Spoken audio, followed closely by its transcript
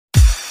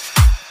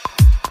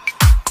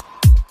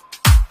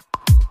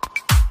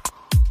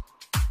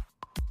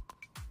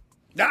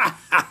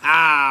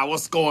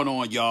What's going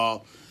on,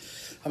 y'all?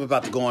 I'm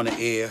about to go on the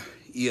air.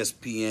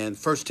 ESPN.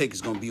 First Take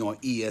is going to be on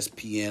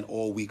ESPN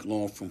all week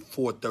long from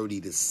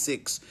 4:30 to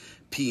 6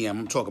 p.m.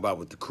 I'm talking about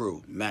with the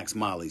crew, Max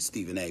Molly,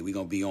 Stephen A. We're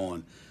going to be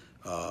on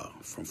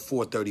from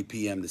 4:30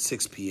 p.m. to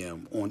 6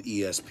 p.m. on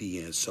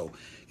ESPN. So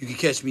you can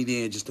catch me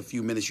there in just a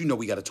few minutes. You know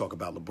we got to talk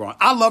about LeBron.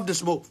 I love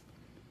this move.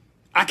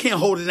 I can't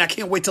hold it, and I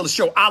can't wait till the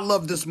show. I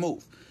love this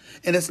move.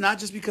 And it's not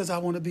just because I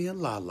want to be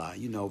in La La.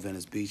 You know,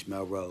 Venice Beach,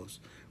 Melrose,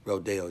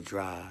 Rodeo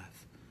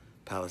Drive,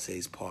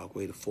 Palisades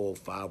Parkway, the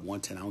 405,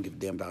 110. I don't give a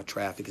damn about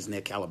traffic. It's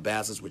near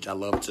Calabasas, which I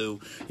love too.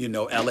 You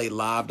know, L.A.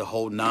 Live, the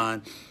whole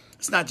nine.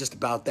 It's not just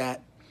about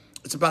that.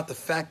 It's about the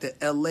fact that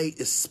L.A.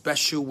 is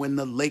special when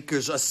the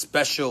Lakers are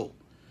special.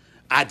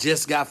 I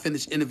just got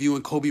finished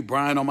interviewing Kobe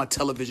Bryant on my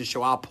television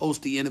show. I'll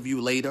post the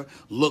interview later.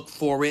 Look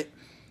for it.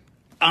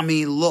 I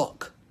mean,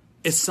 look.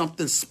 It's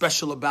something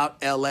special about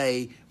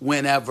L.A.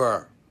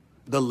 whenever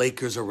the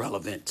Lakers are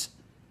relevant.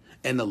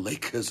 And the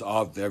Lakers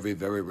are very,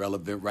 very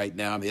relevant right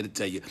now. I'm here to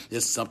tell you,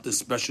 there's something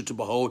special to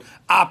behold.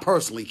 I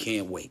personally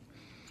can't wait.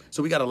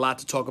 So we got a lot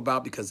to talk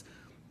about because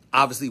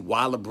obviously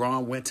why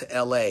LeBron went to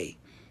L.A.,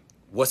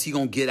 what's he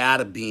going to get out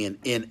of being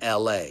in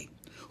L.A.?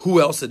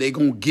 Who else are they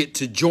going to get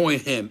to join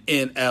him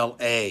in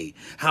L.A.?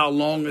 How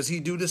long is he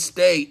due to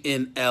stay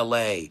in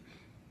L.A.?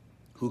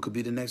 Who could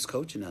be the next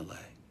coach in L.A.?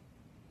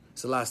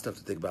 It's a lot of stuff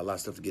to think about, a lot of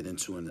stuff to get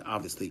into, and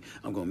obviously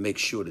I'm going to make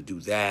sure to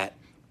do that.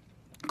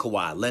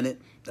 Kawhi Leonard,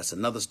 that's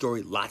another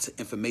story. Lots of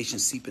information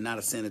seeping out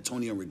of San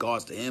Antonio in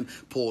regards to him.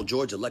 Paul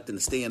George electing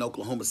to stay in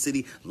Oklahoma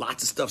City.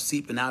 Lots of stuff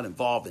seeping out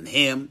involving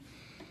him.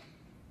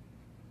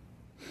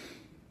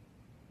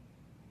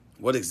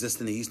 What exists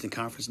in the Eastern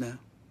Conference now?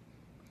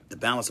 The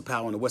balance of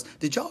power in the West.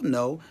 Did y'all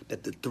know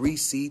that the 3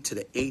 seed to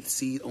the 8th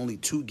seed, only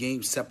 2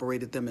 games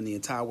separated them in the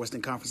entire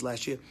Western Conference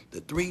last year?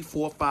 The 3,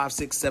 4, 5,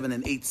 6, 7,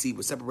 and 8 seed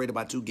were separated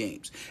by 2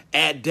 games.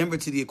 Add Denver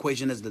to the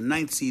equation as the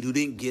 9th seed, who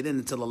didn't get in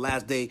until the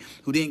last day,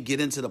 who didn't get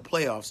into the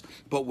playoffs,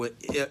 but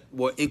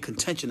were in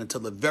contention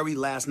until the very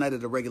last night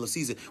of the regular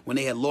season when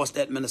they had lost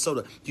at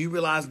Minnesota. Do you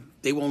realize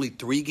they were only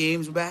 3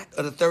 games back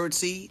of the 3rd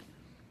seed?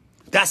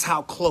 That's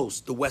how close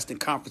the Western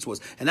Conference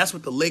was. And that's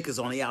what the Lakers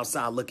on the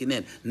outside looking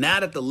in. Now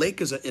that the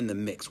Lakers are in the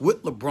mix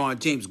with LeBron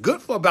James,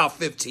 good for about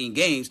 15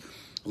 games.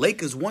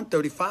 Lakers won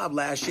 35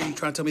 last year. You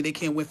trying to tell me they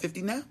can't win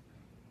 50 now?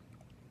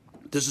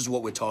 This is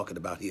what we're talking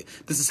about here.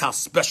 This is how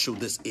special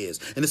this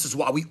is. And this is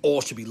why we all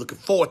should be looking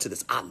forward to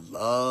this. I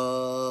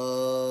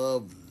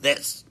love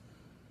this.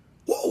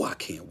 Whoa, I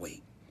can't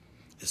wait.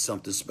 It's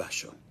something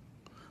special.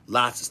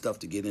 Lots of stuff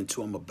to get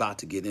into. I'm about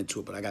to get into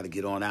it, but I got to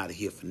get on out of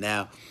here for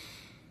now.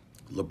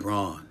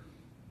 LeBron.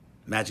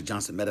 Magic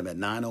Johnson met him at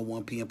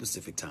 9:01 p.m.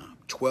 Pacific time,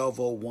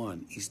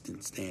 12:01 Eastern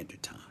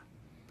Standard Time.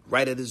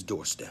 Right at his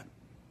doorstep.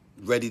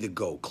 Ready to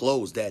go.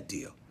 Close that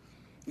deal.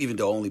 Even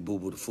though only Boo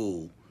Boo the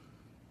Fool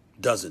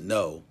doesn't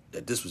know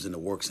that this was in the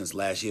works since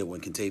last year when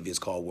Kentavious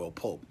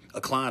Caldwell-Pope, a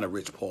client of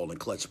Rich Paul and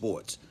Clutch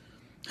Sports,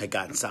 had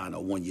gotten signed a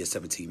 1-year,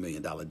 $17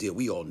 million deal.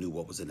 We all knew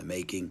what was in the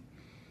making.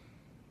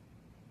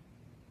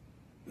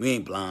 We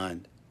ain't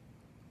blind.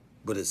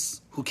 But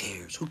it's, who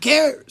cares? Who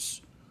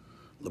cares?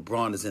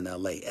 LeBron is in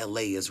L.A.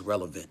 L.A. is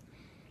relevant.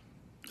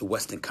 The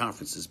Western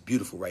Conference is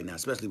beautiful right now,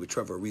 especially with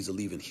Trevor Ariza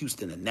leaving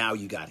Houston. And now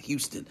you got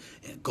Houston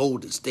and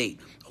Golden State,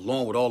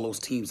 along with all those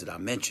teams that I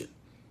mentioned.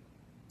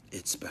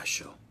 It's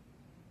special.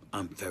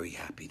 I'm very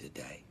happy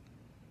today.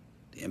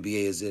 The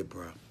NBA is it,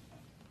 bro.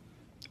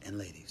 And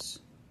ladies,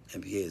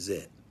 NBA is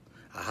it.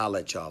 I'll holler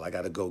at y'all. I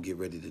got to go get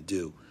ready to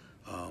do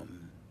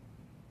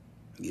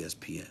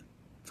ESPN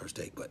First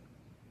Take. But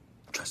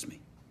trust me,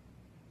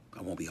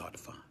 I won't be hard to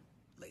find.